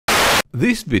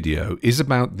This video is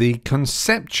about the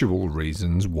conceptual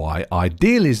reasons why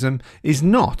idealism is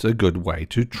not a good way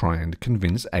to try and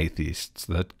convince atheists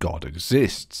that God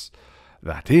exists.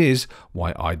 That is,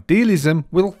 why idealism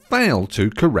will fail to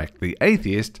correct the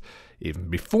atheist even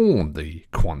before the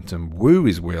quantum woo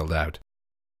is wheeled out.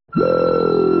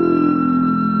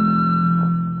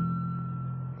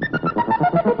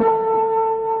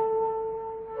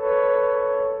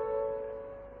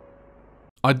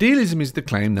 Idealism is the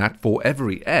claim that for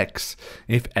every x,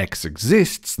 if x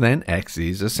exists, then x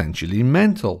is essentially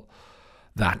mental.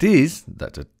 That is,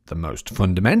 that at the most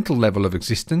fundamental level of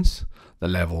existence, the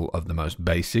level of the most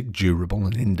basic, durable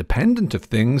and independent of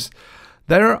things,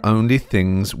 there are only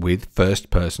things with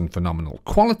first-person phenomenal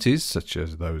qualities, such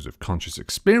as those of conscious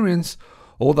experience,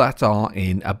 or that are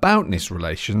in aboutness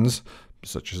relations,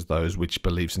 such as those which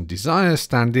beliefs and desires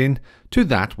stand in, to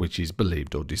that which is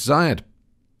believed or desired.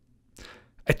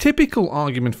 A typical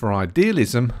argument for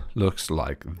idealism looks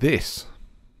like this.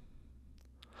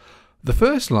 The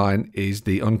first line is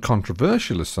the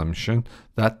uncontroversial assumption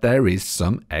that there is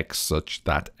some x such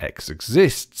that x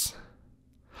exists.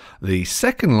 The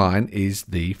second line is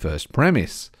the first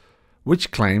premise,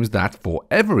 which claims that for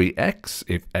every x,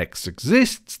 if x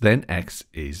exists, then x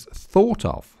is thought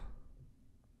of.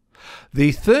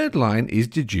 The third line is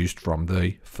deduced from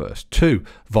the first two,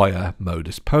 via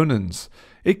modus ponens.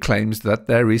 It claims that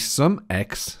there is some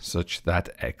x such that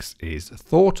x is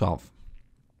thought of.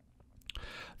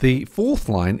 The fourth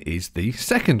line is the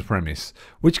second premise,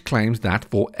 which claims that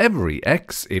for every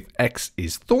x, if x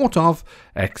is thought of,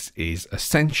 x is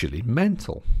essentially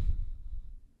mental.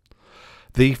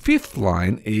 The fifth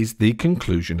line is the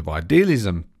conclusion of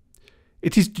idealism.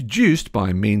 It is deduced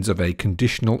by means of a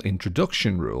conditional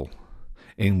introduction rule,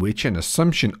 in which an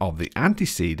assumption of the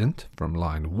antecedent from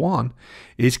line 1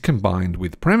 is combined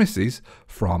with premises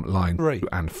from line 3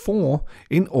 and 4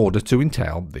 in order to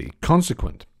entail the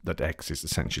consequent, that x is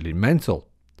essentially mental.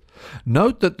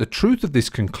 Note that the truth of this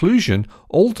conclusion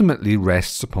ultimately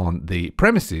rests upon the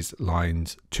premises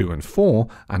lines 2 and 4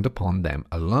 and upon them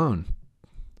alone.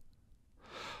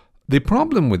 The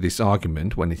problem with this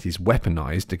argument when it is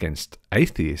weaponized against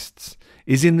atheists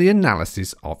is in the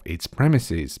analysis of its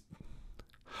premises.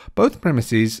 Both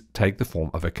premises take the form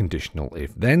of a conditional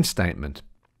if-then statement.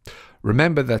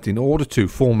 Remember that in order to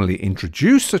formally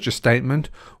introduce such a statement,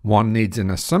 one needs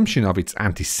an assumption of its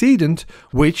antecedent,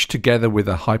 which, together with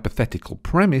a hypothetical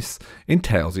premise,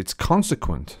 entails its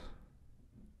consequent.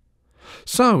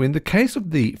 So, in the case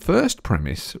of the first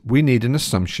premise, we need an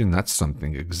assumption that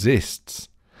something exists,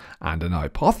 and an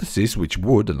hypothesis which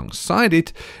would, alongside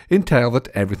it, entail that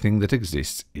everything that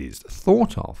exists is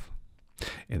thought of.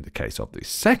 In the case of the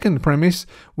second premise,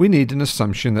 we need an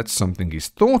assumption that something is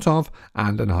thought of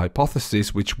and an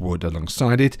hypothesis which would,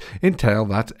 alongside it, entail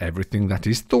that everything that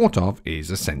is thought of is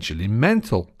essentially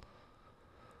mental.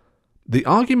 The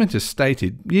argument as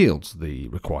stated yields the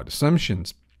required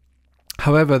assumptions.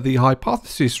 However, the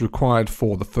hypothesis required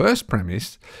for the first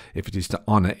premise, if it is to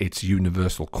honour its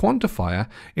universal quantifier,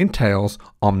 entails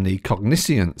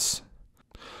omnicogniscience,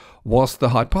 whilst the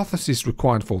hypothesis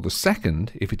required for the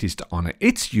second, if it is to honour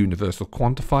its universal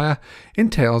quantifier,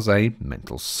 entails a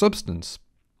mental substance.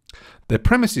 The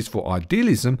premises for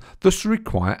idealism thus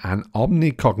require an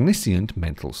omnicogniscient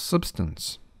mental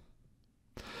substance.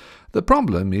 The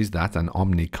problem is that an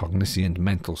omnicogniscient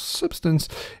mental substance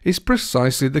is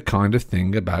precisely the kind of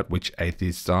thing about which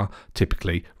atheists are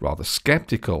typically rather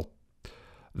sceptical.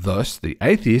 Thus, the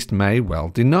atheist may well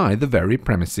deny the very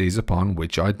premises upon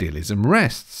which idealism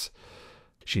rests.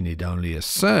 She need only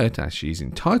assert, as she is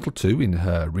entitled to in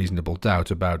her reasonable doubt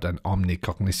about an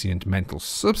omnicogniscient mental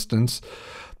substance,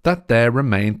 that there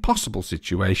remain possible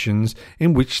situations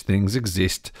in which things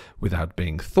exist without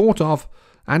being thought of,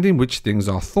 and in which things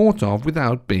are thought of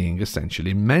without being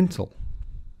essentially mental.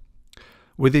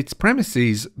 With its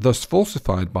premises thus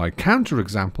falsified by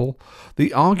counterexample,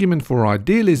 the argument for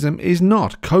idealism is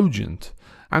not cogent,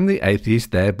 and the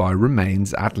atheist thereby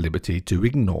remains at liberty to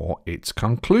ignore its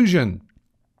conclusion.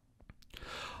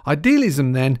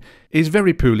 Idealism, then, is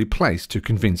very poorly placed to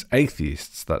convince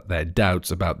atheists that their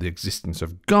doubts about the existence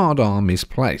of God are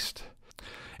misplaced,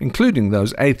 including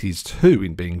those atheists who,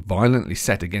 in being violently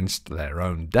set against their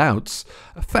own doubts,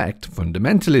 affect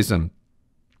fundamentalism.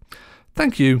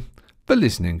 Thank you for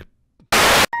listening.